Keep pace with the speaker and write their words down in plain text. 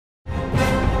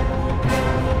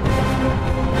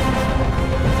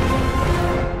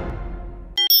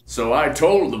So I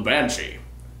told the Banshee,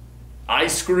 I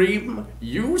scream,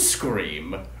 you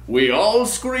scream, we all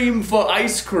scream for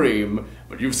ice cream,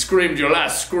 but you've screamed your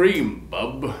last scream,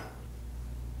 bub.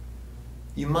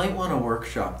 You might want to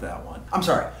workshop that one. I'm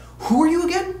sorry, who are you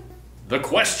again? The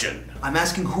question. I'm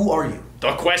asking who are you?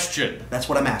 The question. That's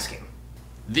what I'm asking.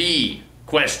 The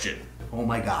question. Oh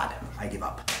my god, I give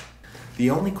up. The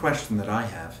only question that I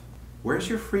have, where's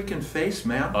your freaking face,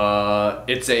 man?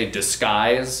 It's a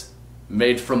disguise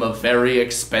made from a very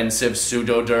expensive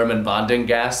pseudoderm and bonding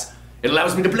gas. It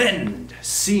allows me to blend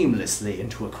seamlessly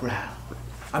into a crowd.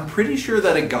 I'm pretty sure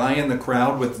that a guy in the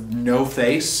crowd with no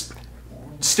face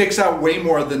sticks out way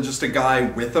more than just a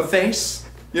guy with a face.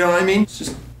 You know what I mean?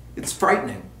 It's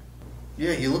frightening.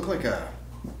 Yeah, you look like a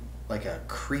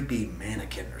creepy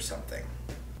mannequin or something.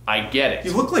 I get it.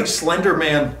 You look like Slender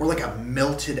Man. Or like a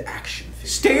melted action figure.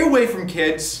 Stay away from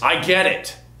kids. I get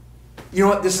it. You know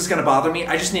what? This is gonna bother me.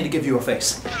 I just need to give you a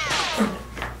face.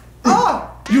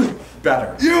 Ah! You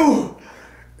better.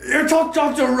 It took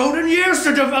Dr. Roden years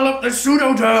to develop the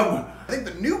pseudoderm. I think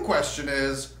the new question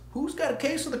is, who's got a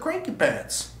case of the cranky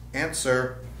pants?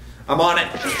 Answer. I'm on it.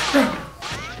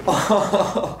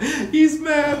 Oh, he's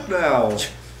mad now.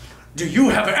 Do you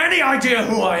have any idea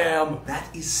who I am?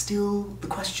 That is still the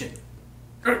question.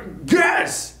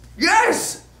 Yes!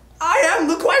 Yes! I am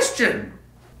the question!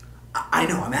 I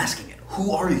know, I'm asking it.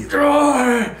 Who are you?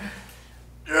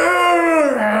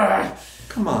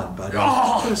 Come on, buddy.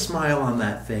 Put a smile on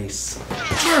that face.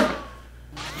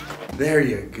 There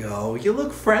you go. You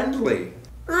look friendly.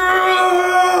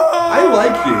 I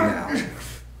like you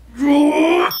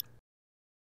now.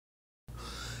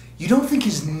 You don't think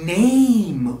his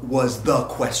name was the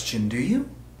question, do you?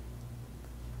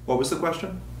 What was the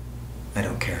question? I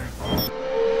don't care.